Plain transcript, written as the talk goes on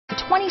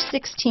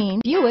2016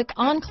 Buick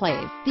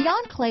Enclave. The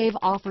Enclave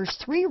offers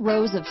 3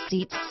 rows of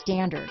seats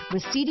standard,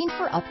 with seating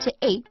for up to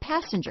 8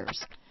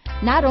 passengers.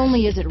 Not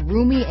only is it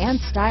roomy and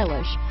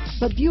stylish,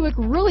 but Buick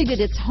really did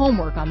its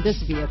homework on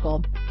this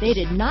vehicle. They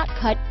did not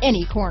cut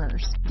any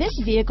corners. This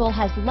vehicle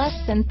has less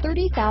than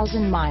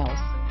 30,000 miles.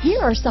 Here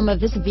are some of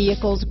this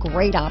vehicle's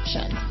great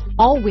options: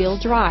 all-wheel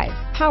drive,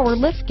 power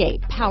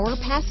liftgate, power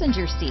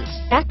passenger seat,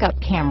 backup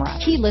camera,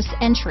 keyless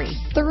entry,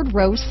 3rd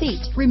row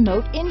seat,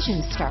 remote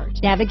engine start,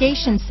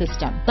 navigation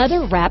system,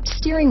 leather-wrapped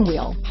steering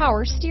wheel,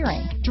 power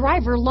steering,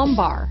 driver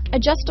lumbar,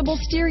 adjustable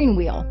steering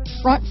wheel,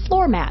 front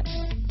floor mats,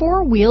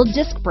 4-wheel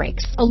disc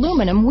brakes,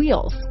 aluminum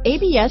wheels,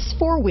 ABS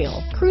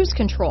 4-wheel, cruise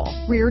control,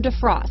 rear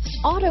defrost,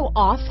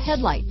 auto-off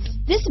headlights.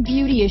 This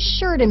beauty is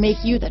sure to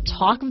make you the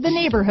talk of the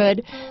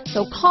neighborhood,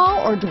 so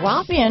call or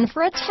drop in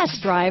for a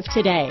test drive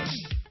today.